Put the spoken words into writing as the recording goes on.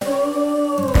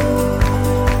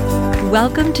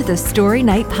Welcome to the Story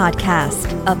Night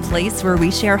Podcast, a place where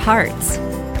we share hearts,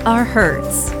 our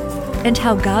hurts, and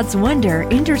how God's wonder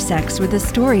intersects with the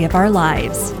story of our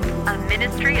lives. A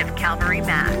ministry of Calvary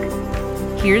Mac.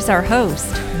 Here's our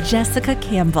host, Jessica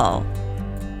Campbell.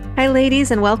 Hi, ladies,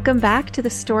 and welcome back to the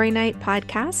Story Night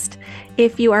Podcast.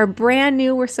 If you are brand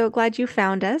new, we're so glad you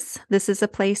found us. This is a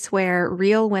place where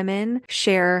real women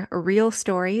share real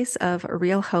stories of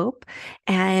real hope,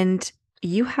 and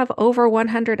you have over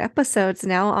 100 episodes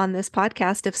now on this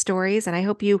podcast of stories, and I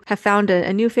hope you have found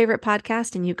a new favorite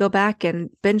podcast and you go back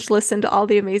and binge listen to all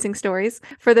the amazing stories.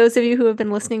 For those of you who have been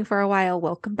listening for a while,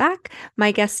 welcome back.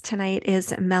 My guest tonight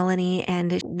is Melanie,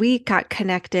 and we got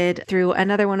connected through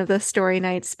another one of the Story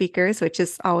Night speakers, which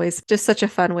is always just such a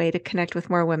fun way to connect with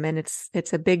more women.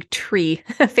 It's a big tree,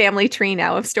 a family tree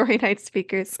now of Story Night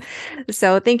speakers.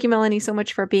 So thank you, Melanie, so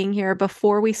much for being here.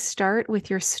 Before we start with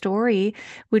your story,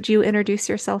 would you introduce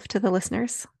yourself to the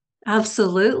listeners?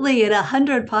 Absolutely. At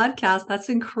 100 podcasts, that's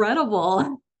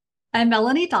incredible. I'm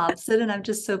Melanie Dobson, and I'm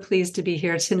just so pleased to be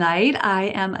here tonight. I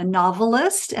am a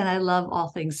novelist and I love all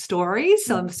things stories,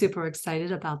 so I'm super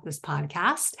excited about this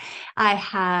podcast. I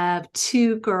have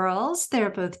two girls. They're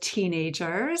both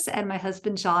teenagers, and my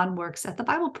husband, John, works at the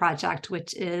Bible Project,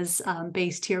 which is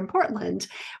based here in Portland,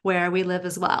 where we live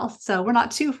as well. So we're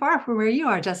not too far from where you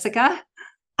are, Jessica.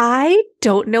 I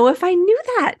don't know if I knew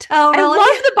that. Oh, really?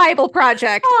 I love the Bible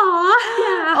Project. Aw,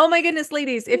 yeah. Oh my goodness,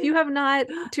 ladies, if you have not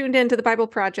tuned into the Bible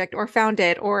Project or found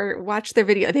it or watched their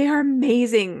video, they are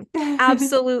amazing.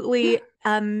 Absolutely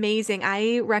amazing.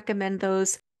 I recommend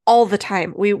those all the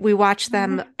time. We watch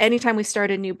them anytime we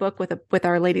start a new book with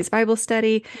our ladies Bible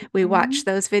study. We watch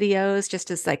those videos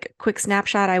just as like a quick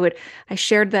snapshot. I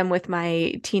shared them with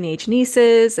my teenage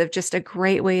nieces of just a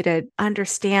great way to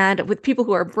understand with people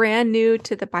who are brand new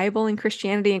to the Bible and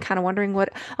Christianity and kind of wondering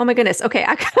oh my goodness. Okay.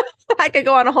 I could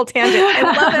go on a whole tangent. I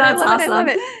love it. That's I awesome. love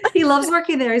it. He loves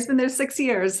working there. He's been there 6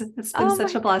 years. It's been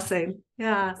such a blessing.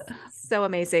 Yeah. So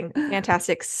amazing.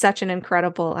 Fantastic. Such an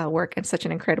incredible work and such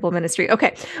an incredible ministry.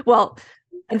 Okay. Well,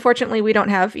 unfortunately, we don't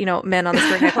have, men on the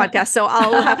Story Night podcast, so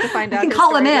I'll have to find out. You can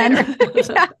call him in.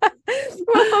 Yeah.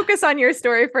 We'll focus on your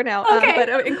story for now. Okay.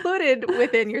 But included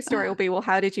within your story will be, well,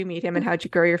 how did you meet him and how did you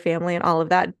grow your family and all of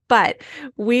that? But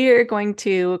we are going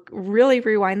to really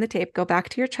rewind the tape, go back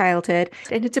to your childhood.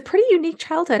 And it's a pretty unique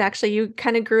childhood, actually. You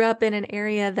kind of grew up in an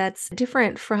area that's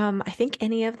different from, I think,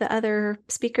 any of the other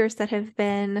speakers that have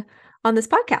been on this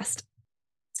podcast.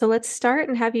 So let's start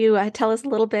and have you tell us a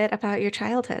little bit about your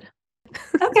childhood.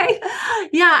 Okay.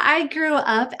 Yeah, I grew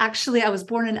up, actually, I was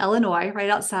born in Illinois, right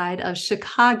outside of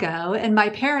Chicago, and my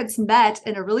parents met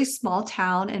in a really small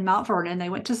town in Mount Vernon. They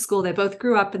went to school. They both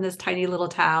grew up in this tiny little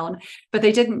town, but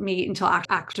they didn't meet until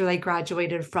after they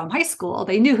graduated from high school.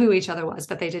 They knew who each other was,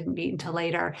 but they didn't meet until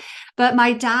later. But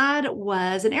my dad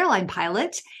was an airline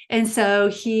pilot, and so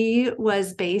he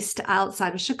was based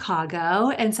outside of Chicago,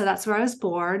 and so that's where I was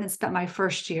born and spent my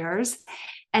first years.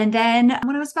 And then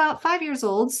when I was about 5 years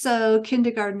old, so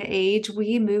kindergarten age,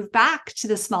 we moved back to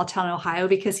the small town, Ohio,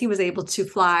 because he was able to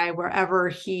fly wherever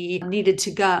he needed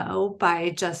to go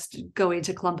by just going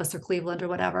to Columbus or Cleveland or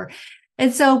whatever.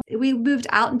 And so we moved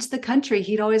out into the country.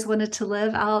 He'd always wanted to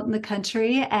live out in the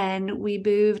country, and we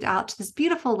moved out to this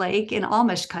beautiful lake in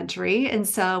Amish country. And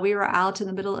so we were out in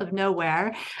the middle of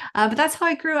nowhere. But that's how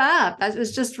I grew up. That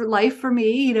was just life for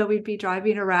me. We'd be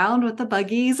driving around with the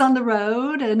buggies on the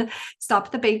road and stop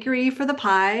at the bakery for the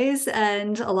pies.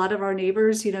 And a lot of our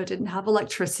neighbors, didn't have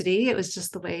electricity. It was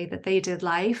just the way that they did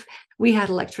life. We had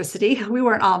electricity. We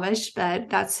weren't Amish, but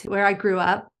that's where I grew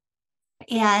up.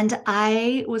 And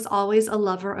I was always a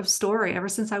lover of story. Ever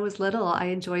since I was little, I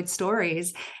enjoyed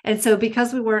stories. And so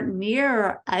because we weren't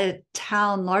near a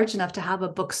town large enough to have a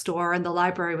bookstore and the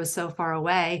library was so far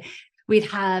away, we'd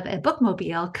have a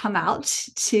bookmobile come out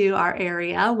to our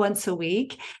area once a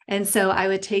week. And so I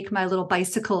would take my little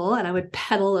bicycle and I would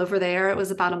pedal over there. It was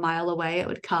about a mile away. It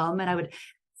would come, and I would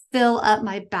fill up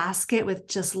my basket with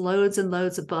just loads and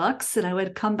loads of books. And I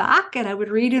would come back and I would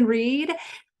read and read.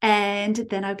 And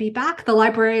then I'd be back. The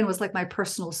librarian was like my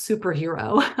personal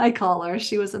superhero, I call her.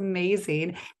 She was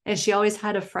amazing. And she always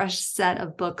had a fresh set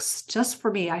of books just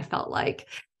for me, I felt like.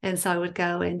 And so I would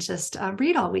go and just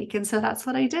read all week. And so that's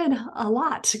what I did a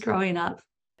lot growing up.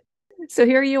 So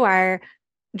here you are,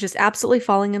 just absolutely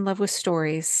falling in love with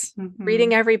stories,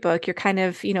 reading every book. You're kind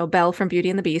of, Belle from Beauty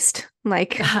and the Beast,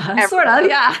 like sort of,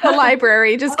 yeah. The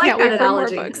library, just can't wait for more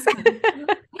books.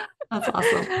 That's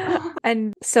awesome.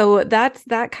 And so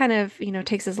that kind of,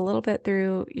 takes us a little bit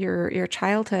through your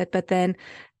childhood, but then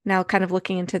now kind of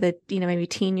looking into the, maybe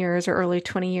teen years or early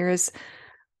 20 years,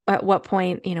 at what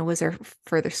point, was there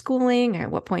further schooling, or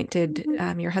at what point did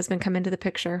your husband come into the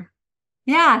picture?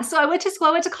 Yeah. So I went to school.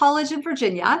 I went to college in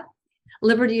Virginia.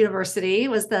 Liberty University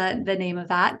was the name of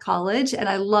that college, and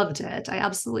I loved it. I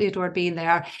absolutely adored being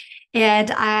there.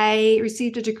 And I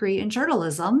received a degree in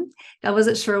journalism. I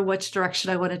wasn't sure which direction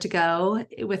I wanted to go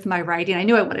with my writing. I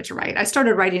knew I wanted to write. I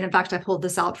started writing. In fact, I pulled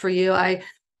this out for you.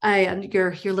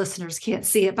 Your listeners can't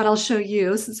see it, but I'll show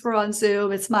you since we're on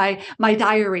Zoom. It's my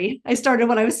diary. I started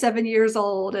when I was 7 years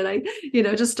old, and I,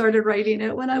 just started writing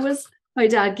it when my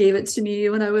dad gave it to me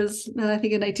when I was, I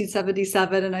think, in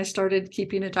 1977, and I started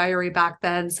keeping a diary back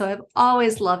then. So I've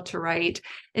always loved to write.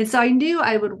 And so I knew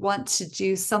I would want to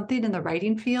do something in the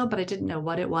writing field, but I didn't know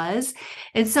what it was.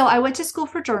 And so I went to school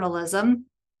for journalism,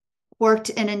 worked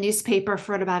in a newspaper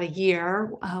for about a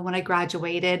year when I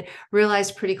graduated,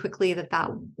 realized pretty quickly that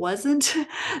wasn't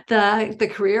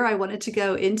the career I wanted to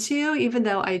go into, even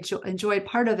though I enjoyed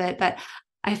part of it. But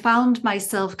I found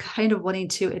myself kind of wanting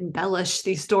to embellish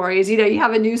these stories. You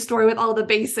have a news story with all the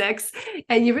basics,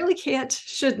 and you really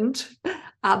shouldn't,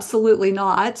 absolutely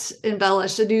not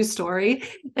embellish a news story.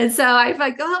 And so I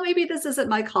thought, maybe this isn't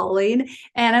my calling.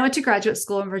 And I went to graduate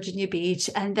school in Virginia Beach,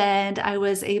 and then I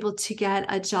was able to get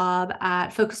a job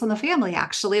at Focus on the Family.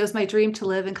 Actually, it was my dream to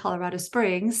live in Colorado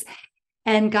Springs.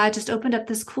 And God just opened up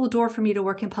this cool door for me to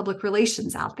work in public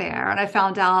relations out there. And I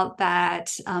found out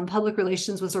that public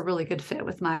relations was a really good fit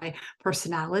with my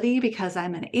personality, because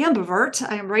I'm an ambivert.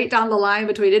 I am right down the line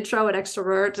between intro and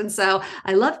extrovert. And so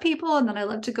I love people, and then I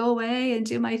love to go away and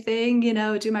do my thing,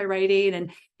 do my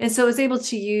writing. And so I was able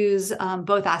to use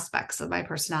both aspects of my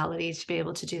personality to be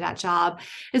able to do that job.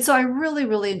 And so I really,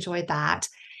 really enjoyed that.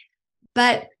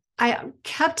 But I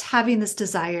kept having this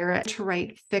desire to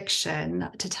write fiction,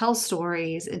 to tell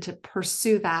stories, and to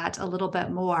pursue that a little bit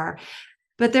more.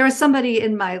 But there was somebody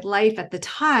in my life at the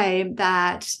time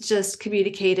that just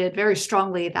communicated very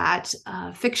strongly that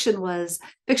fiction was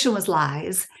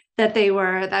lies, that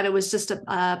it was just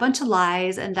a bunch of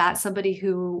lies, and that somebody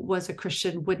who was a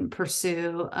Christian wouldn't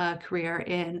pursue a career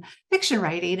in fiction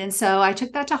writing. And so I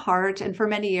took that to heart. And for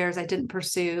many years, I didn't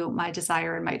pursue my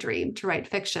desire and my dream to write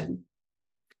fiction.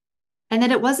 And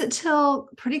then it wasn't till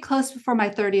pretty close before my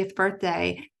 30th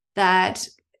birthday that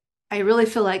I really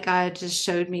feel like God just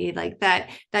showed me that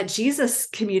Jesus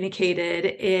communicated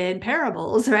in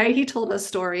parables, right? He told us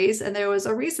stories, and there was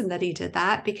a reason that he did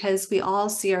that, because we all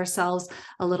see ourselves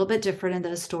a little bit different in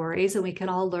those stories, and we can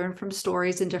all learn from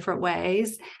stories in different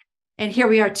ways. And here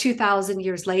we are 2,000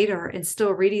 years later, and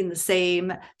still reading the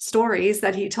same stories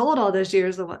that he told all those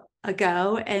years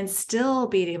ago, and still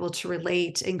being able to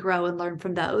relate and grow and learn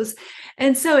from those.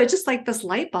 And so it just like this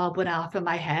light bulb went off in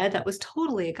my head. That was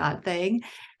totally a God thing.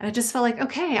 And I just felt like,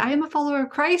 okay, I am a follower of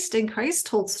Christ, and Christ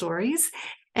told stories.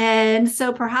 And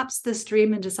so perhaps this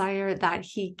dream and desire that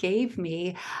he gave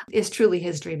me is truly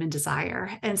his dream and desire.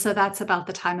 And so that's about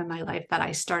the time in my life that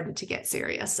I started to get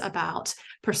serious about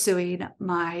pursuing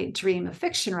my dream of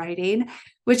fiction writing,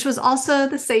 which was also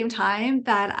the same time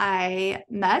that I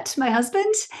met my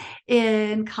husband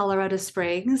in Colorado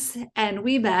Springs. And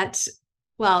we met,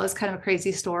 well, it was kind of a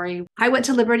crazy story. I went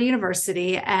to Liberty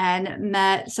University and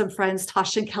met some friends,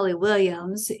 Tasha and Kelly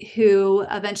Williams, who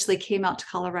eventually came out to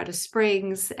Colorado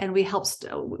Springs, and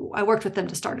I worked with them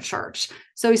to start a church.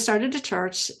 So we started a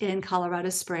church in Colorado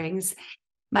Springs.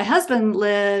 My husband,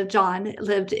 John,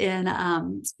 lived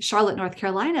in Charlotte, North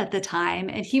Carolina at the time,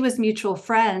 and he was mutual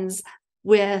friends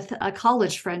with a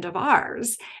college friend of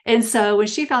ours. And so when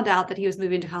she found out that he was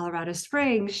moving to Colorado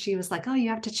Springs, she was like, oh, you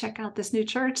have to check out this new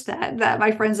church that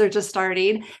my friends are just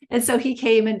starting. And so he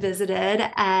came and visited,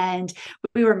 and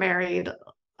we were married.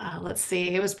 Let's see,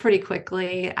 it was pretty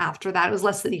quickly after that. It was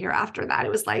less than a year after that.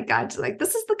 It was like, God's like,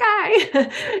 this is the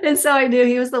guy. And so I knew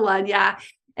he was the one. Yeah.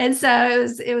 And so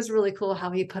it was really cool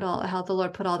how the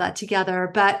Lord put all that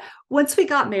together. But once we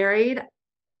got married,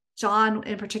 John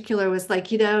in particular was like,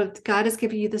 God has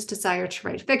given you this desire to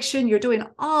write fiction. You're doing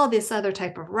all this other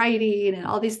type of writing and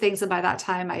all these things. And by that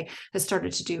time, I had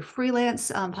started to do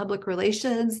freelance public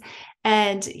relations.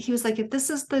 And he was like, if this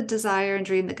is the desire and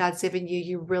dream that God's given you,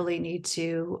 you really need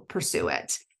to pursue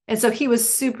it. And so he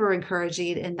was super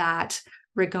encouraging in that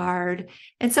regard.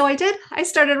 And so I did. I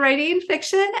started writing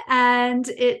fiction, and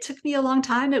it took me a long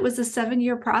time. It was a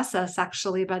 7-year process,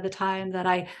 actually, by the time that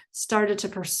I started to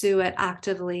pursue it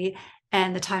actively,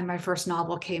 and the time my first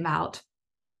novel came out,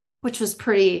 which was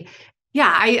pretty,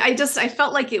 I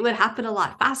felt like it would happen a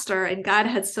lot faster, and God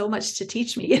had so much to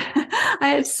teach me. I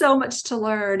had so much to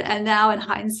learn. And now in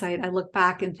hindsight, I look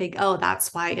back and think, oh,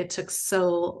 that's why it took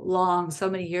so long, so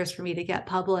many years for me to get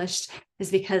published,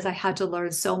 is because I had to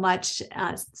learn so much,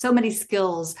 so many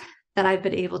skills that I've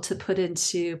been able to put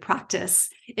into practice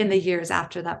in the years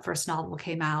after that first novel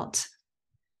came out.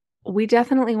 We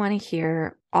definitely want to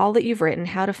hear all that you've written,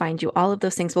 how to find you, all of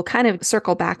those things. We'll kind of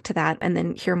circle back to that and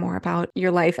then hear more about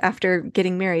your life after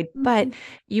getting married. But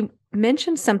you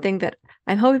mentioned something that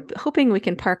I'm hoping we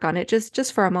can park on it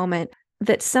just for a moment,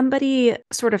 that somebody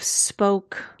sort of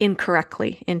spoke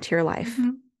incorrectly into your life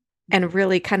and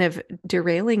really kind of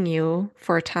derailing you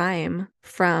for a time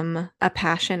from a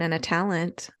passion and a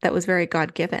talent that was very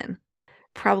God-given.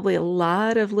 Probably a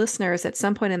lot of listeners at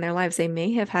some point in their lives, they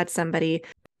may have had somebody,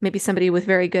 maybe somebody with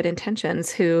very good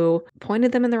intentions, who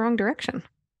pointed them in the wrong direction.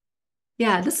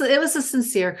 Yeah, it was a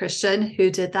sincere Christian who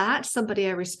did that, somebody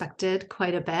I respected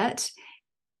quite a bit.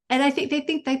 And I think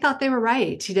they thought they were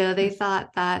right. They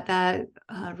thought that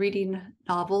reading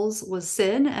novels was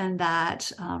sin, and that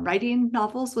writing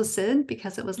novels was sin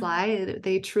because it was lie.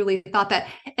 They truly thought that.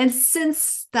 And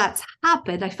since that's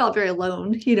happened, I felt very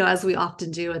alone, as we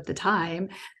often do at the time.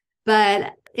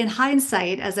 But in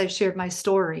hindsight, as I've shared my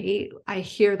story, I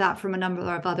hear that from a number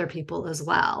of other people as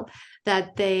well,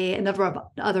 that a number of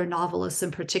other novelists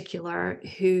in particular,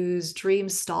 whose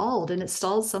dreams stalled, and it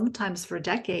stalled sometimes for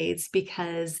decades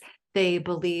because they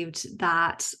believed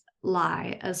that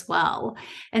lie as well.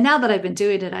 And now that I've been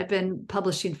doing it, I've been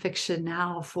publishing fiction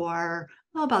now for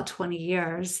about 20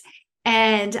 years.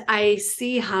 And I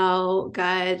see how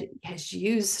God has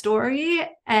used story,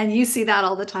 and you see that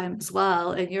all the time as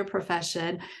well in your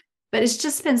profession. But it's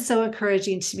just been so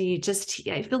encouraging to me.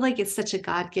 I feel like it's such a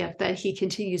God gift that he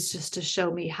continues just to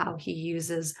show me how he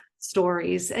uses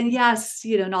stories. And yes,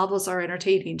 novels are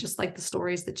entertaining, just like the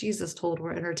stories that Jesus told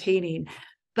were entertaining,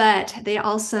 but they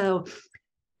also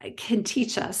can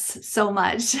teach us so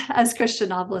much as Christian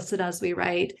novelists and as we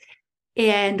write.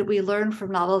 And we learn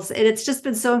from novels. And it's just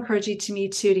been so encouraging to me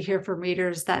too, to hear from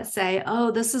readers that say,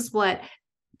 oh, this is what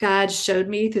God showed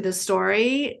me through the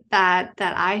story that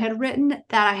I had written,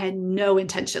 that I had no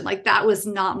intention. Like, that was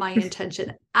not my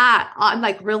intention I'm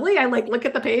like, really? I look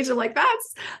at the page and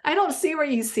I don't see where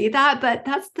you see that, but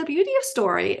that's the beauty of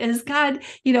story is God,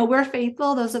 we're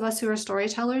faithful, those of us who are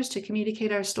storytellers, to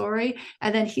communicate our story.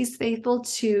 And then he's faithful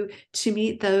to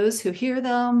meet those who hear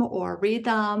them or read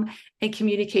them and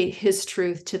communicate his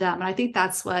truth to them. And I think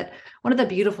that's one of the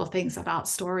beautiful things about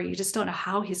story. You just don't know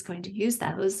how he's going to use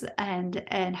those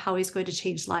and how he's going to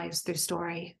change lives through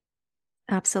story.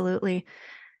 Absolutely.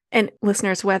 And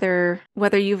listeners, whether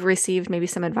you've received maybe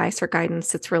some advice or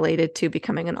guidance that's related to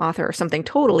becoming an author or something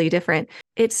totally different,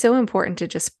 it's so important to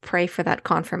just pray for that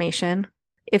confirmation.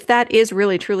 If that is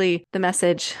really, truly the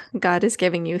message God is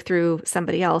giving you through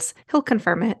somebody else, he'll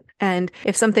confirm it. And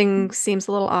if something seems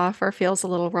a little off or feels a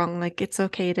little wrong, it's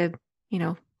okay to,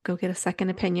 go get a second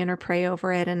opinion or pray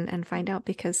over it and find out.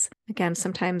 Because again,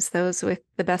 sometimes those with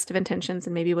the best of intentions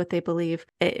and maybe what they believe,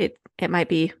 it might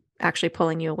be actually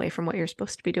pulling you away from what you're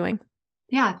supposed to be doing.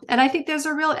 Yeah. And I think there's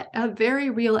a very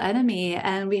real enemy,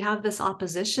 and we have this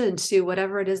opposition to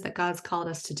whatever it is that God's called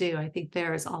us to do. I think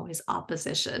there is always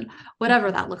opposition,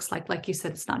 whatever that looks like. Like you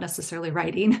said, it's not necessarily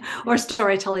writing or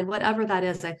storytelling, whatever that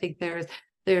is. I think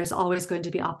there's always going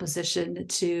to be opposition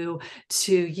to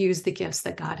use the gifts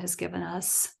that God has given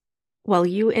us. Well,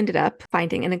 you ended up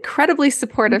finding an incredibly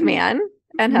supportive man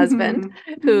and husband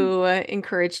who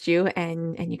encouraged you,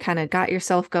 and you kind of got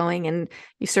yourself going. And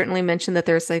you certainly mentioned that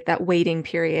there's that waiting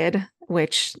period,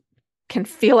 which can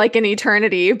feel like an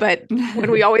eternity. But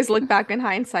when we always look back in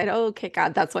hindsight, oh, okay,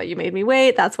 God, that's what you made me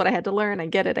wait. That's what I had to learn. I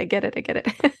get it.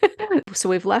 So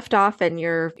we've left off, and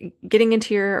you're getting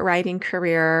into your writing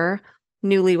career,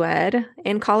 newlywed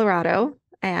in Colorado,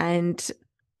 and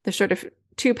there's sort of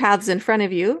two paths in front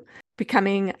of you: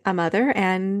 becoming a mother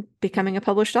and becoming a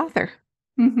published author.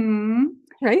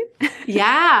 Right?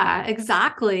 Yeah,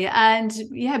 exactly. And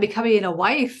becoming a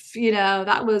wife,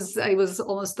 I was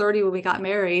almost 30 when we got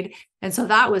married. And so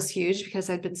that was huge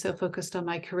because I'd been so focused on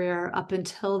my career up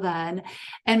until then.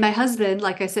 And my husband,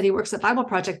 like I said, he works at Bible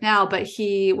Project now, but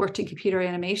he worked in computer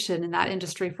animation in that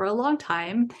industry for a long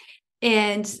time.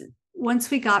 And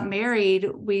once we got married,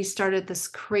 we started this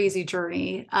crazy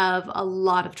journey of a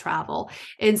lot of travel.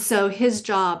 And so his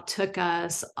job took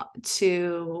us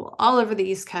to all over the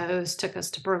East Coast, took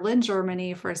us to Berlin,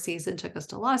 Germany for a season, took us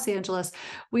to Los Angeles.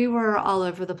 We were all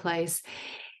over the place.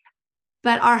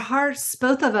 But our hearts,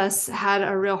 both of us had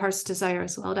a real heart's desire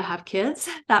as well to have kids.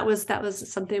 That was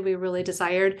something we really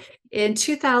desired. In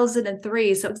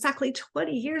 2003, so exactly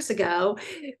 20 years ago,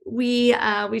 we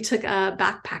took a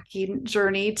backpacking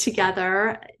journey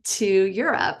together to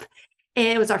Europe.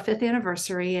 It was our 5th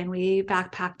anniversary, and we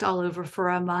backpacked all over for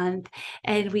a month,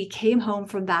 and we came home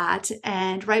from that.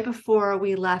 And right before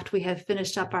we left, we had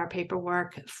finished up our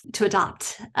paperwork to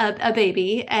adopt a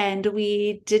baby, and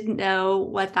we didn't know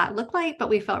what that looked like, but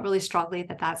we felt really strongly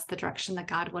that that's the direction that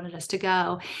God wanted us to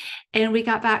go. And we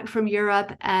got back from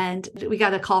Europe, and we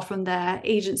got a call from the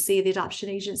agency, the adoption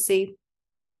agency.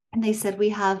 And they said, we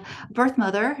have a birth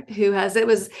mother who has, it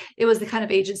was the kind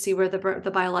of agency where the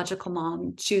biological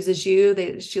mom chooses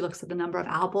you. She looks at the number of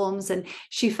albums, and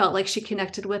she felt like she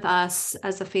connected with us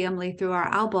as a family through our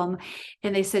album.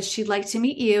 And they said, she'd like to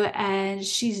meet you, and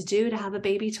she's due to have a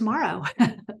baby tomorrow.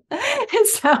 and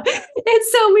so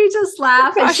we just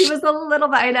laughed. And she was a little,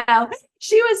 I know,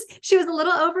 she was a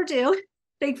little overdue,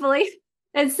 thankfully.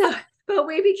 And so, but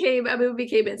we became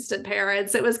instant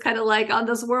parents. It was kind of like on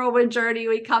this whirlwind journey,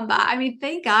 we come back. I mean,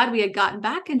 thank God we had gotten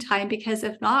back in time, because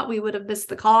if not, we would have missed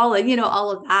the call and,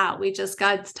 all of that.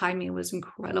 God's timing was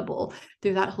incredible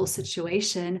through that whole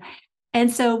situation. And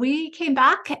so we came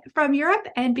back from Europe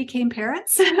and became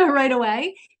parents right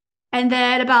away. And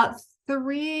then about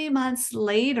 3 months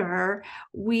later,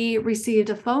 we received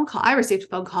a phone call. I received a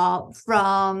phone call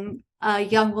from a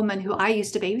young woman who I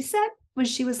used to babysit when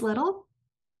she was little.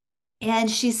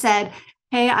 And she said,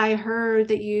 hey, I heard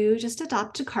that you just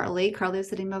adopted Carly. Carly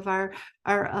is the name of our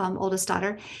oldest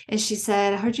daughter. And she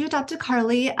said, I heard you adopted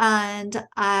Carly, and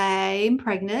I'm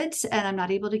pregnant and I'm not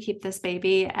able to keep this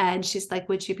baby. And she's like,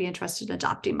 would you be interested in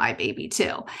adopting my baby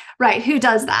too? Right. Who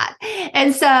does that?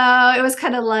 And so it was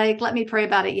kind of like, let me pray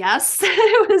about it. Yes.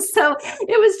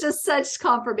 It was just such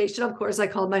confirmation. Of course, I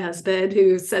called my husband,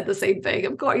 who said the same thing.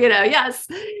 Of course, yes.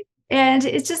 And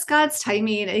it's just God's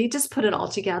timing. He just put it all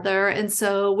together. And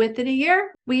so within a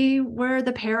year, we were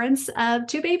the parents of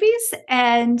 2 babies.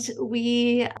 And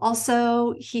he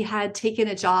had taken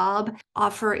a job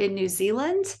offer in New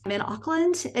Zealand, in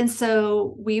Auckland. And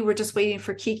so we were just waiting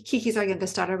for Kiki's our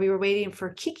youngest daughter. We were waiting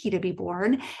for Kiki to be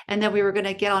born. And then we were going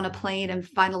to get on a plane and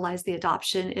finalize the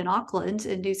adoption in Auckland,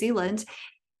 in New Zealand.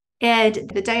 And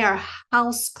the day our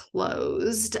house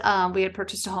closed, we had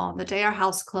purchased a home. The day our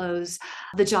house closed,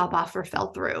 the job offer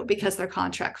fell through because their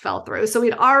contract fell through. So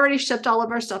we'd already shipped all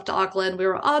of our stuff to Auckland. We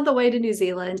were on the way to New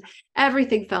Zealand.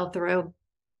 Everything fell through.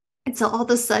 And so all of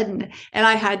a sudden, and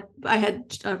I had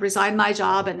resigned my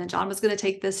job, and then John was going to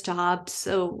take this job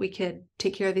so we could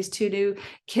take care of these 2 new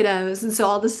kiddos. And so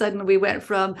all of a sudden we went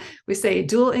from, we say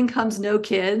dual incomes, no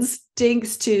kids,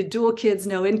 dinks, to dual kids,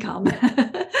 no income.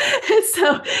 And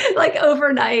so like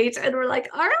overnight, and we're like,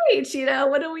 all right,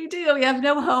 what do? We have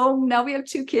no home. Now we have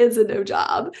 2 kids and no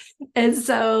job. And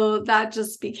so that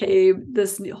just became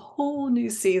this whole new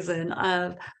season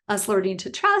of us learning to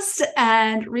trust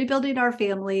and rebuilding our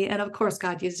family. And of course,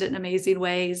 God used it in amazing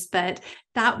ways. But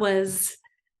that would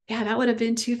have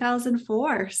been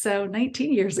 2004. So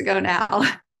 19 years ago now.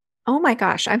 Oh my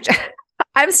gosh.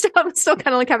 I'm still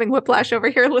kind of like having whiplash over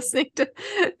here listening to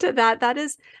that. That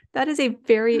is a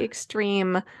very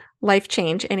extreme life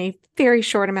change in a very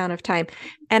short amount of time.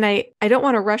 And I don't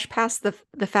want to rush past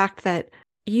the fact that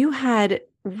you had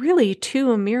really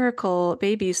 2 miracle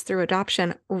babies through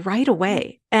adoption right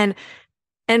away. And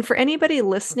for anybody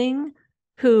listening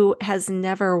who has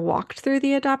never walked through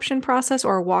the adoption process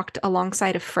or walked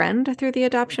alongside a friend through the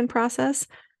adoption process,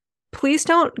 please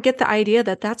don't get the idea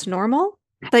that that's normal.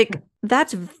 Like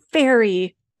that's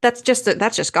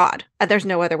just God. There's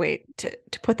no other way to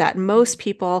put that. Most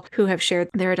people who have shared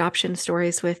their adoption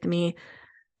stories with me,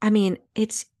 I mean,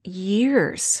 it's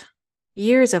years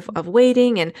of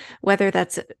waiting, and whether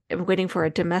that's waiting for a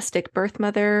domestic birth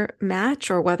mother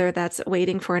match or whether that's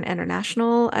waiting for an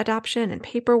international adoption and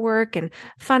paperwork and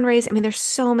fundraising. I mean, there's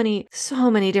so many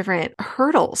different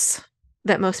hurdles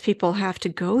that most people have to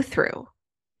go through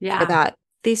for that.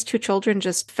 These 2 children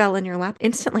just fell in your lap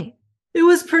instantly. It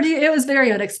was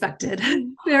very unexpected,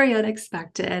 very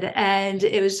unexpected. And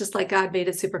it was just like God made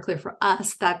it super clear for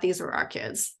us that these were our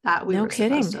kids that we were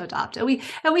supposed to adopt. And we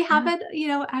haven't,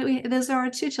 those are our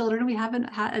 2 children. We haven't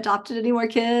adopted any more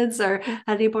kids or had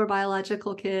any more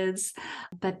biological kids,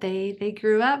 but they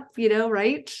grew up,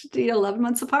 right, 11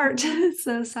 months apart.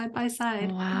 So side by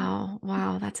side.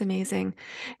 Wow. That's amazing.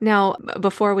 Now,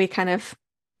 before we kind of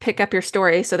pick up your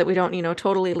story so that we don't,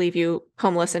 totally leave you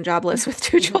homeless and jobless with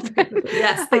 2 children.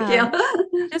 Yes, thank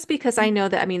you. Just because I know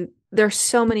that, there's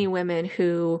so many women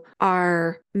who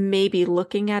are maybe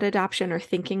looking at adoption or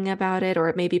thinking about it, or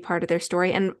it may be part of their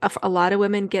story. And a lot of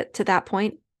women get to that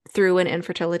point through an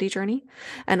infertility journey.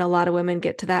 And a lot of women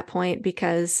get to that point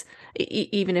because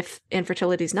even if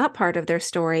infertility is not part of their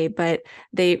story, but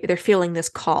they're feeling this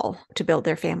call to build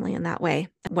their family in that way,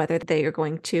 whether they are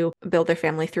going to build their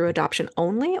family through adoption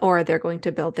only, or they're going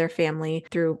to build their family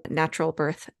through natural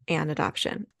birth and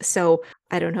adoption. So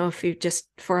I don't know if you just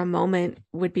for a moment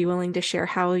would be willing to share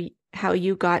how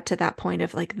you got to that point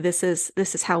of like, this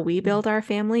is how we build our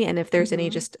family. And if there's any,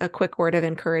 just a quick word of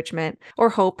encouragement or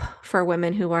hope for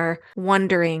women who are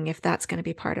wondering if that's going to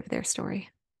be part of their story.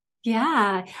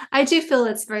 Yeah, I do feel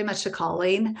it's very much a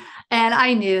calling. And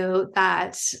I knew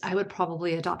that I would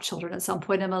probably adopt children at some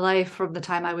point in my life from the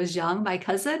time I was young. My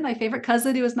cousin, my favorite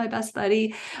cousin, who was my best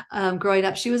buddy, growing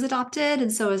up, she was adopted.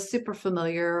 And so I was super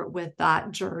familiar with that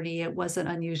journey. It wasn't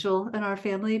unusual in our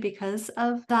family because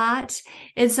of that.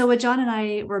 And so when John and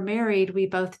I were married, we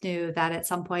both knew that at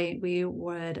some point we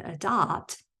would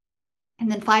adopt.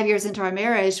 And then 5 years into our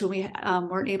marriage, when we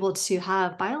weren't able to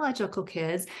have biological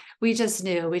kids, we just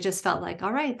knew, we just felt like,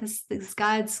 all right, this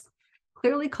God's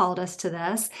clearly called us to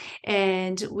this,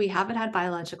 and we haven't had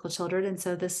biological children. And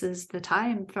so this is the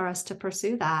time for us to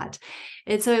pursue that.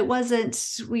 And so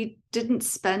we didn't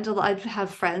spend a lot. I have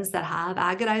friends that have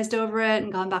agonized over it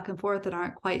and gone back and forth and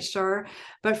aren't quite sure.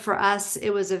 But for us,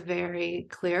 it was a very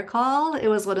clear call. It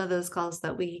was one of those calls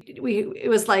that it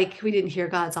was like we didn't hear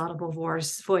God's audible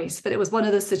voice, but it was one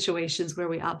of those situations where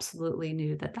we absolutely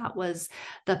knew that that was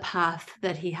the path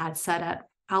that he had set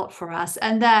out for us.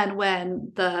 And then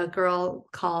when the girl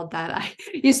called that I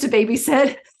used to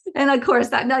babysit, and of course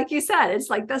that, like you said, it's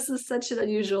like, this is such an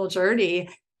unusual journey.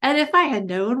 And if I had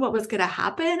known what was going to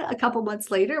happen a couple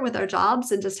months later with our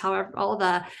jobs and just however all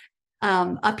the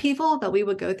upheaval that we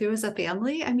would go through as a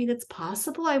family, I mean, it's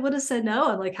possible I would have said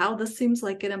no. I'm like, how this seems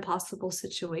like an impossible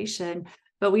situation.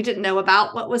 But we didn't know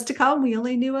about what was to come. We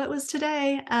only knew what was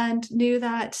today, and knew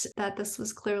that this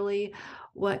was clearly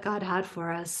what God had for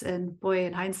us. And boy,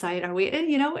 in hindsight, and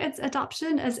it's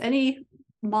adoption, as any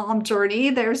mom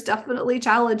journey, there's definitely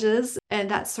challenges.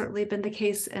 And that's certainly been the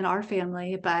case in our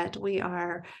family. But we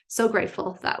are so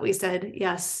grateful that we said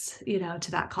yes,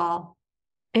 to that call.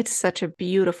 It's such a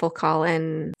beautiful call,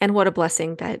 and what a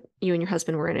blessing that you and your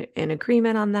husband were in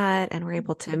agreement on that and were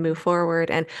able to move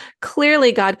forward. And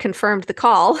clearly God confirmed the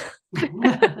call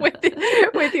with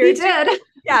your He did.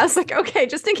 Yeah, it's like, okay,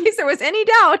 just in case there was any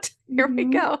doubt, here we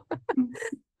go.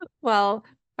 Well,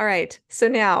 all right. So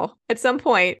now at some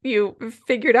point you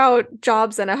figured out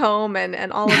jobs and a home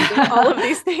and all of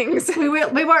these things. We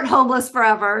weren't homeless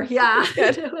forever. Yeah.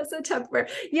 It was a temporary.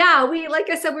 Yeah.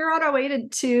 Like I said, we were on our way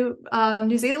to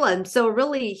New Zealand. So a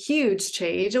really huge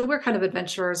change. And we're kind of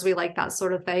adventurers. We like that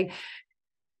sort of thing.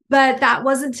 But that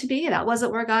wasn't to be. That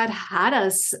wasn't where God had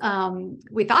us.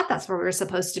 We thought that's where we were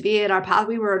supposed to be. And our path,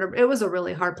 it was a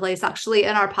really hard place, actually.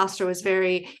 And our pastor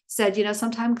said,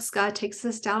 sometimes God takes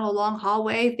us down a long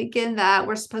hallway thinking that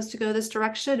we're supposed to go this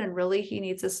direction. And really, he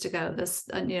needs us to go this,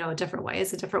 a different way.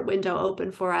 It's a different window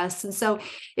open for us. And so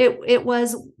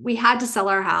we had to sell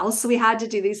our house. So we had to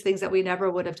do these things that we never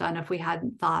would have done if we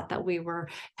hadn't thought that we were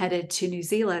headed to New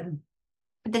Zealand.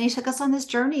 But then he took us on this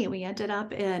journey. We ended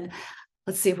up in,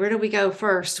 let's see, where did we go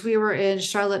first? We were in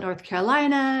Charlotte, North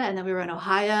Carolina, and then we were in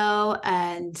Ohio,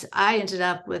 and I ended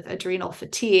up with adrenal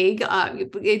fatigue.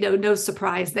 No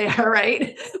surprise there,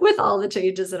 right? With all the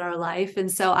changes in our life.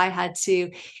 And so I had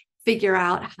to figure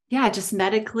out, just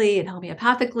medically and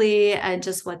homeopathically, and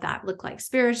just what that looked like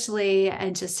spiritually,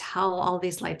 and just how all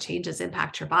these life changes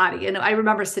impact your body. And I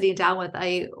remember sitting down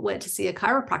I went to see a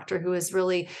chiropractor who was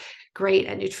really great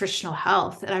at nutritional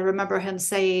health. And I remember him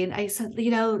saying, I said,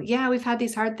 we've had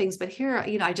these hard things, but here,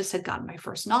 I just had gotten my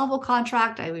first novel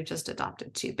contract. We've just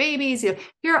adopted 2 babies. Here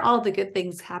are all the good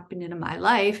things happening in my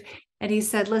life. And he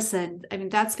said, listen, I mean,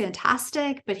 that's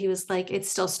fantastic. But he was like, it's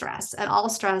still stress, and all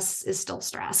stress is still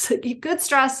stress. Good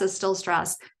stress is still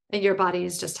stress. And your body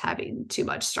is just having too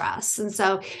much stress. And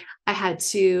so I had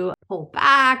to pull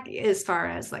back as far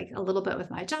as like a little bit with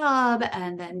my job,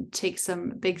 and then take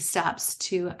some big steps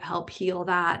to help heal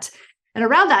that. And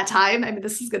around that time, I mean,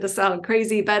 this is going to sound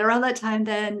crazy, but around that time,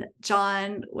 then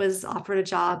John was offered a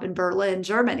job in Berlin,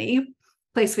 Germany,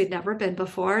 place we'd never been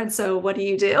before. And so what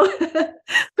do?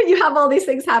 When you have all these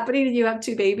things happening and you have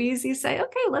 2 babies, you say,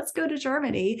 okay, let's go to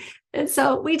Germany. And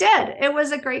so we did. It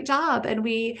was a great job. And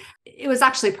it was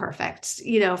actually perfect,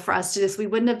 for us to we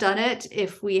wouldn't have done it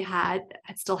if we had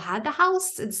still had the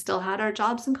house and still had our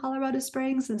jobs in Colorado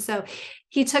Springs. And so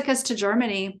he took us to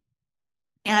Germany.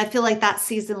 And I feel like that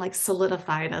season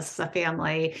solidified us as a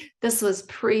family. This was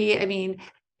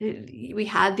we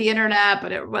had the internet,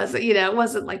 but it wasn't, it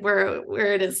wasn't like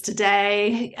where it is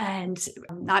today, and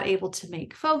I'm not able to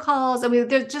make phone calls. I mean,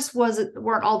 there just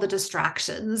weren't all the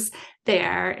distractions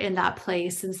there in that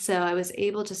place. And so I was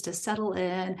able just to settle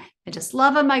in and just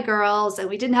love on my girls. And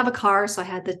we didn't have a car. So I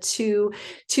had the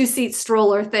two-seat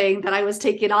stroller thing that I was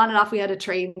taking on and off. We had a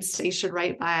train station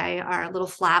right by our little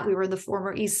flat. We were in the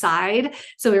former East Side.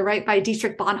 So we were right by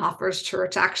Dietrich Bonhoeffer's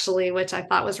church, actually, which I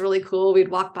thought was really cool.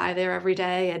 We'd walk by there every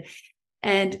day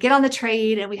and get on the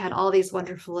train. And we had all these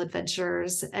wonderful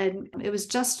adventures. And it was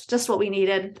just what we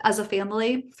needed as a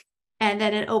family. And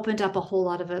then it opened up a whole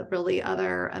lot of really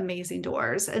other amazing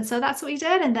doors. And so that's what we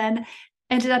did. And then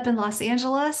ended up in Los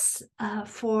Angeles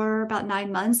for about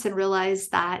 9 months and realized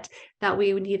that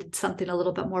we needed something a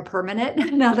little bit more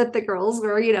permanent now that the girls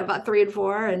were, about 3 and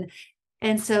 4.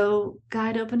 And so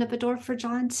God opened up a door for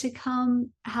John to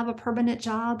come have a permanent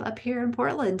job up here in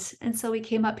Portland. And so we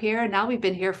came up here, and now we've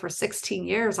been here for 16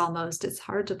 years almost. It's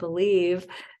hard to believe.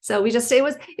 So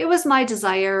it was my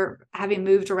desire, having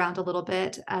moved around a little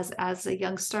bit as a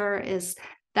youngster, is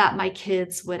that my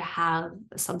kids would have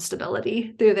some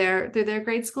stability through their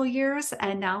grade school years.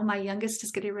 And now my youngest is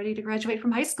getting ready to graduate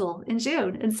from high school in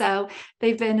June. And so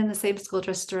they've been in the same school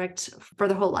district for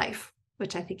their whole life,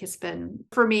 which I think has been,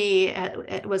 for me,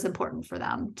 it was important for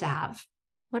them to have.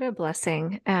 What a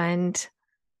blessing. And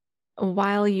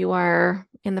while you are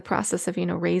in the process of,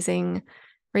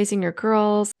 raising your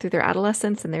girls through their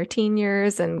adolescence and their teen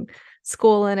years and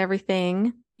school and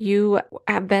everything, you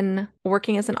have been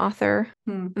working as an author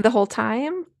the whole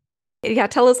time. Yeah,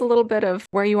 tell us a little bit of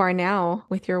where you are now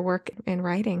with your work in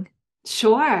writing.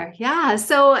 Sure. Yeah.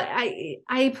 So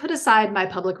I put aside my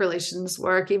public relations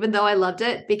work, even though I loved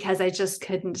it, because I just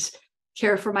couldn't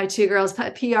care for my 2 girls.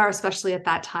 PR, especially at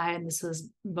that time, this was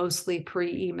mostly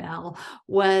pre-email,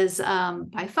 was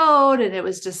by phone. And it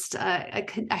was just, I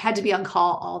had to be on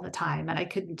call all the time, and I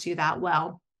couldn't do that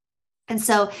well. And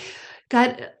so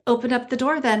God opened up the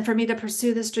door then for me to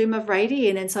pursue this dream of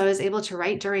writing. And so I was able to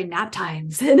write during nap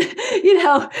times and,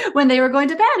 when they were going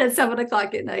to bed at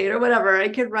 7:00 at night or whatever, I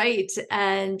could write.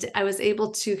 And I was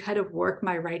able to kind of work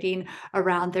my writing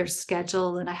around their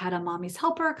schedule. And I had a mommy's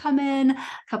helper come in a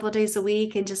couple of days a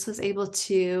week, and just was able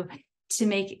to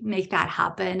make that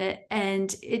happen.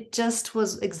 And it just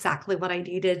was exactly what I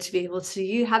needed to be able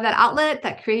to have that outlet,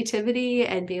 that creativity,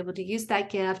 and be able to use that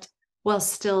gift while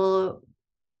still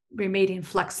remaining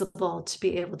flexible to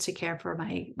be able to care for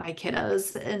my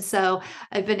kiddos. And so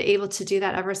I've been able to do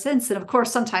that ever since. And of course,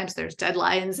 sometimes there's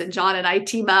deadlines, and John and I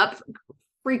team up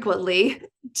frequently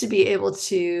to be able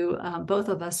to both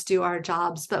of us do our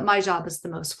jobs, but my job is the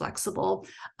most flexible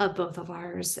of both of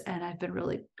ours. And I've been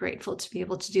really grateful to be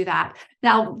able to do that.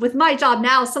 Now, with my job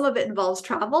now, some of it involves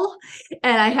travel,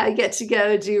 and I get to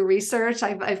go do research.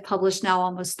 I've published now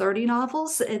almost 30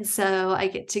 novels. And so I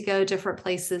get to go different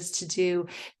places to do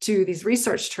these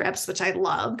research trips, which I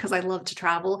love because I love to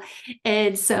travel.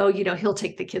 And so, he'll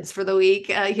take the kids for the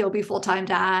week. He'll be full-time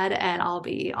dad, and I'll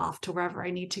be off to wherever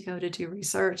I need to go to do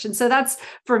research. And so that's,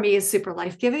 for me, is super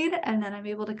life-giving. And then I'm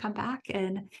able to come back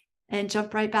and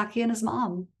jump right back in as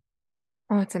mom.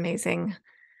 Oh, it's amazing.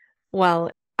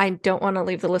 Well, I don't want to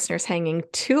leave the listeners hanging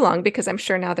too long, because I'm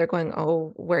sure now they're going,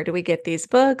 oh, where do we get these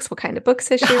books? What kind of books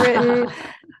has she written?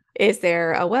 Is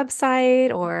there a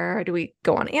website, or do we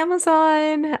go on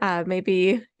Amazon?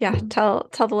 Maybe, tell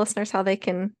the listeners how they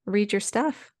can read your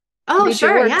stuff. Oh,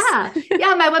 sure. Yeah.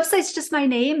 Yeah. My website's just my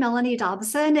name, Melanie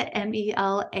Dobson,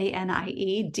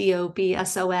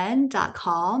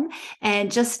 MELANIE.DOBSON.com.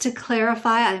 And just to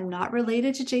clarify, I'm not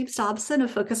related to James Dobson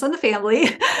of Focus on the Family.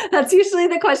 That's usually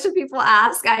the question people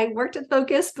ask. I worked at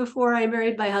Focus before I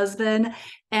married my husband.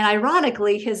 And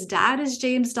ironically, his dad is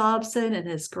James Dobson, and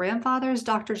his grandfather is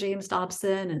Dr. James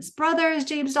Dobson, and his brother is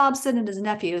James Dobson, and his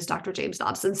nephew is Dr. James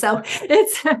Dobson. So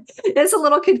it's a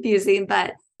little confusing,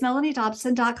 but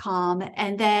melaniedobson.com.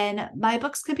 And then my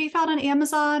books can be found on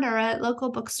Amazon or at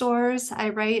local bookstores. I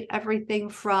write everything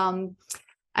from,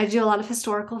 I do a lot of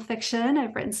historical fiction.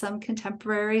 I've written some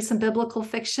contemporary, some biblical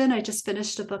fiction. I just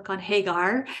finished a book on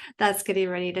Hagar that's getting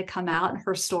ready to come out, and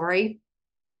her story.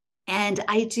 And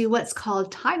I do what's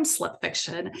called time slip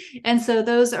fiction. And so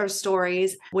those are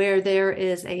stories where there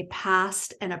is a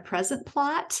past and a present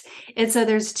plot. And so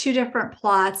there's 2 different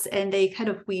plots, and they kind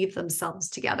of weave themselves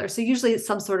together. So usually it's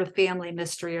some sort of family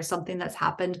mystery or something that's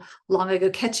happened long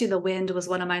ago. Catching the Wind was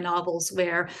one of my novels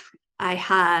where I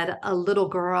had a little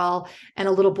girl and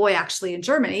a little boy actually in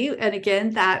Germany. And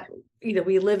again, that,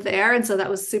 we live there. And so that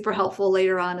was super helpful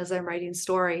later on as I'm writing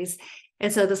stories.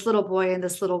 And so this little boy and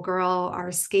this little girl are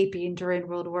escaping during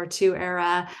World War II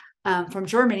era from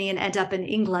Germany and end up in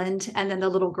England. And then the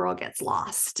little girl gets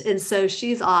lost. And so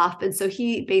she's off. And so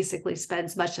he basically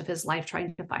spends much of his life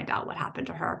trying to find out what happened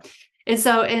to her. And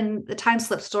so in the time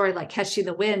slip story, like Catching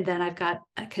the Wind, then I've got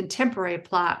a contemporary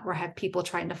plot where I have people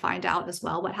trying to find out as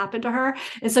well what happened to her.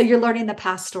 And so you're learning the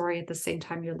past story at the same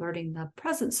time you're learning the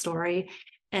present story.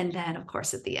 And then, of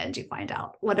course, at the end, you find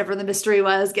out whatever the mystery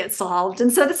was gets solved.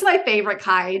 And so that's my favorite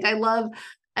kind. I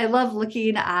love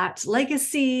looking at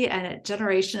legacy and at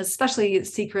generation, especially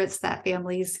secrets that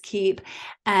families keep,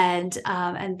 and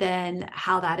then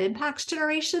how that impacts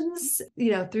generations,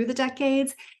 through the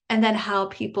decades, and then how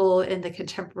people in the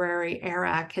contemporary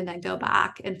era can then go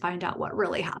back and find out what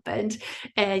really happened.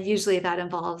 And usually that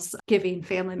involves giving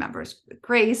family members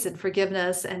grace and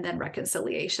forgiveness, and then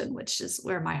reconciliation, which is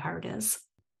where my heart is.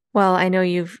 Well, I know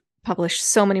you've published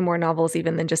so many more novels,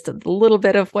 even than just a little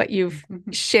bit of what you've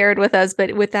shared with us.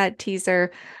 But with that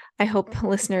teaser, I hope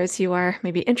listeners, you are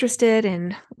maybe interested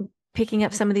in picking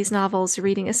up some of these novels,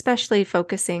 reading, especially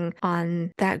focusing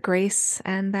on that grace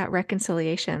and that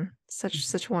reconciliation.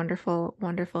 Such wonderful,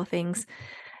 wonderful things.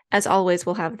 As always,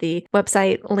 we'll have the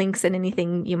website links and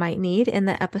anything you might need in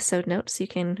the episode notes. You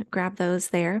can grab those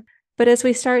there. But as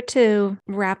we start to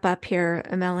wrap up here,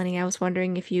 Melanie, I was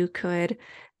wondering if you could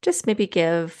just maybe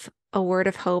give a word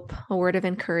of hope, a word of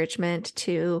encouragement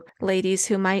to ladies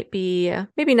who might be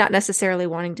maybe not necessarily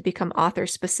wanting to become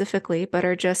authors specifically, but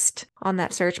are just on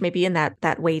that search, maybe in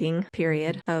that waiting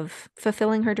period of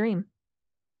fulfilling her dream.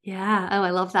 Yeah. Oh,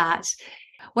 I love that.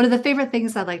 One of the favorite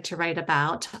things I like to write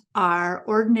about are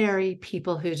ordinary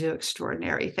people who do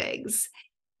extraordinary things.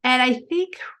 And I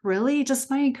think really just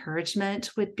my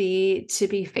encouragement would be to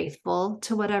be faithful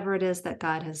to whatever it is that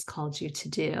God has called you to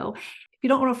do. If you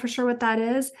don't know for sure what that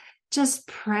is, just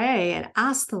pray and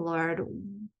ask the Lord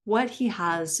what he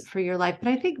has for your life. But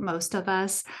I think most of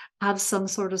us have some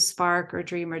sort of spark or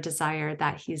dream or desire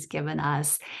that he's given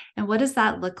us. And what does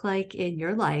that look like in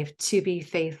your life to be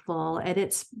faithful? And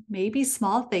it's maybe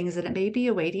small things, and it may be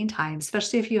a waiting time,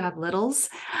 especially if you have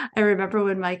littles. I remember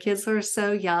when my kids were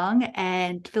so young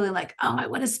and feeling like, oh, I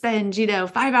want to spend,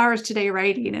 5 hours today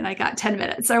writing, and I got 10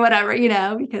 minutes or whatever,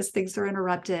 because things are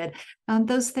interrupted.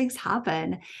 Those things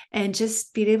happen. And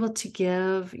just being able to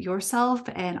give yourself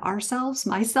and ourselves,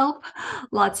 myself,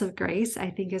 lots of grace, I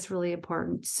think is really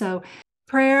important. So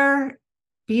prayer,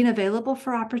 being available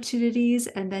for opportunities,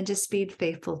 and then just being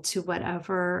faithful to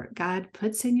whatever God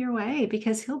puts in your way,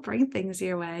 because he'll bring things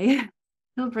your way.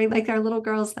 He'll bring, like our little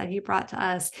girls that he brought to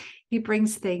us. He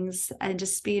brings things, and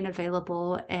just being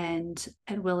available and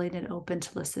willing and open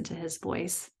to listen to his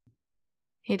voice.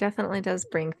 He definitely does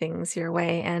bring things your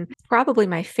way. And probably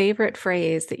my favorite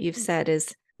phrase that you've said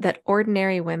is that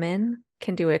ordinary women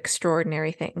can do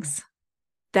extraordinary things.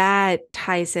 That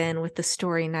ties in with the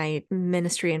Story Night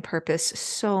ministry and purpose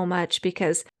so much,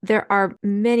 because there are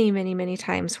many, many, many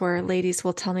times where ladies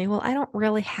will tell me, well, I don't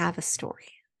really have a story.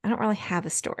 I don't really have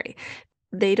a story.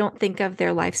 They don't think of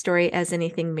their life story as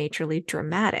anything majorly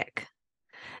dramatic.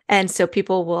 And so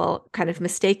people will kind of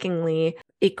mistakenly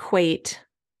equate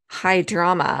high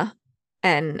drama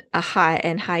and high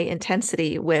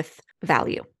intensity with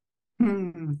value.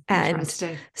 And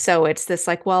so it's this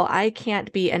like, well, I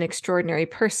can't be an extraordinary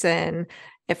person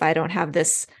if I don't have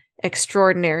this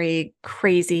extraordinary,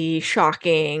 crazy,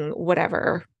 shocking,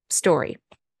 whatever story.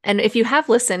 And if you have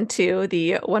listened to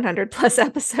the 100 plus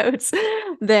episodes,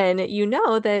 then you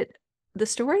know that the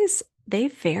stories, they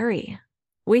vary.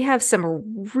 We have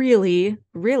some really,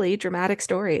 really dramatic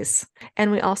stories.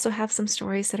 And we also have some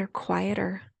stories that are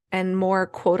quieter and more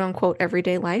quote unquote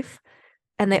everyday life.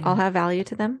 And they all have value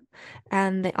to them,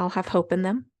 and they all have hope in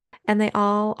them, and they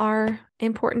all are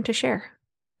important to share.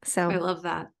 So I love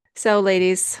that. So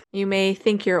ladies, you may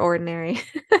think you're ordinary,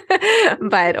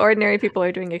 but ordinary people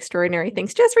are doing extraordinary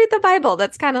things. Just read the Bible.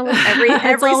 That's kind of like every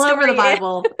it's all story over the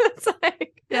Bible. It's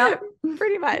like, yeah,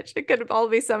 pretty much. It could all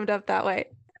be summed up that way.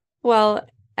 Well,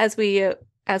 as we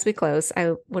close,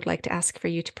 I would like to ask for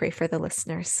you to pray for the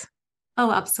listeners.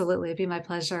 Oh, absolutely. It'd be my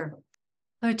pleasure.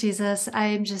 Lord Jesus, I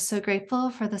am just so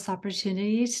grateful for this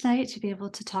opportunity tonight to be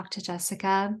able to talk to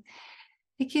Jessica.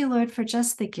 Thank you, Lord, for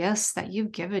just the gifts that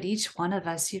you've given each one of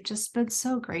us. You've just been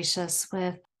so gracious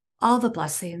with all the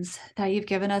blessings that you've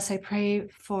given us. I pray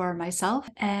for myself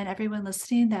and everyone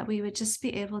listening that we would just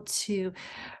be able to,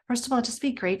 first of all, just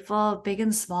be grateful, big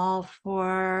and small,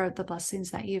 for the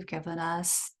blessings that you've given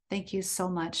us. Thank you so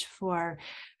much for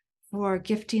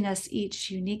gifting us each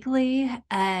uniquely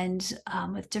and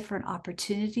with different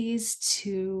opportunities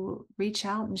to reach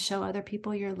out and show other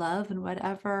people your love in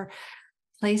whatever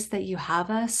place that you have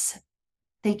us.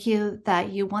 Thank you that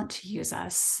you want to use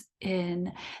us,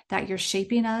 in that you're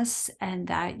shaping us, and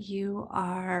that you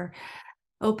are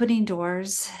opening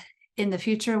doors. In the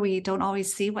future, we don't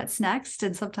always see what's next,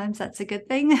 and sometimes that's a good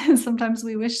thing. And sometimes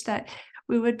we wish that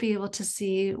we would be able to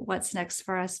see what's next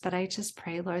for us. But I just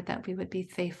pray, Lord, that we would be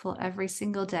faithful every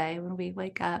single day when we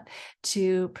wake up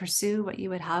to pursue what you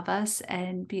would have us,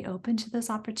 and be open to those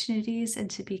opportunities, and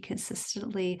to be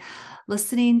consistently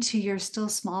listening to your still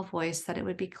small voice, that it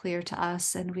would be clear to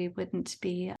us, and we wouldn't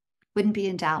be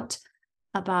in doubt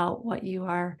about what you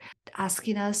are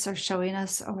asking us or showing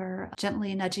us or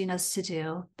gently nudging us to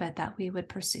do, but that we would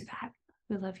pursue that.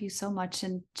 We love you so much,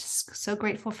 and just so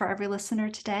grateful for every listener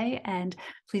today. And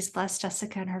please bless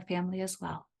Jessica and her family as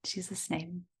well. In Jesus'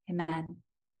 name, amen.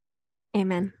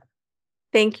 Amen.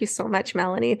 Thank you so much,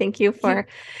 Melanie. Thank you for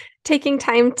taking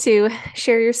time to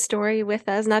share your story with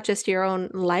us, not just your own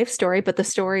life story, but the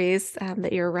stories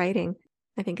that you're writing.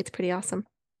 I think it's pretty awesome.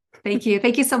 Thank you.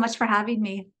 Thank you so much for having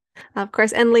me. Of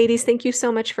course. And ladies, thank you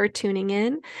so much for tuning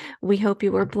in. We hope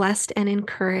you were blessed and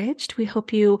encouraged. We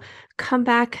hope you come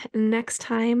back next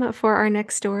time for our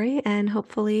next story, and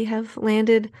hopefully have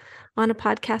landed on a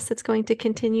podcast that's going to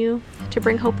continue to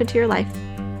bring hope into your life.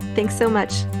 Thanks so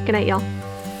much. Good night, y'all.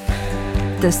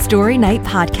 The Story Night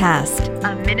Podcast,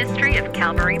 a ministry of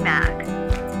Calvary Mac.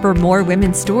 For more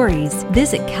women's stories,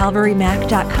 visit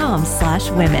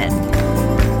calvarymac.com/women.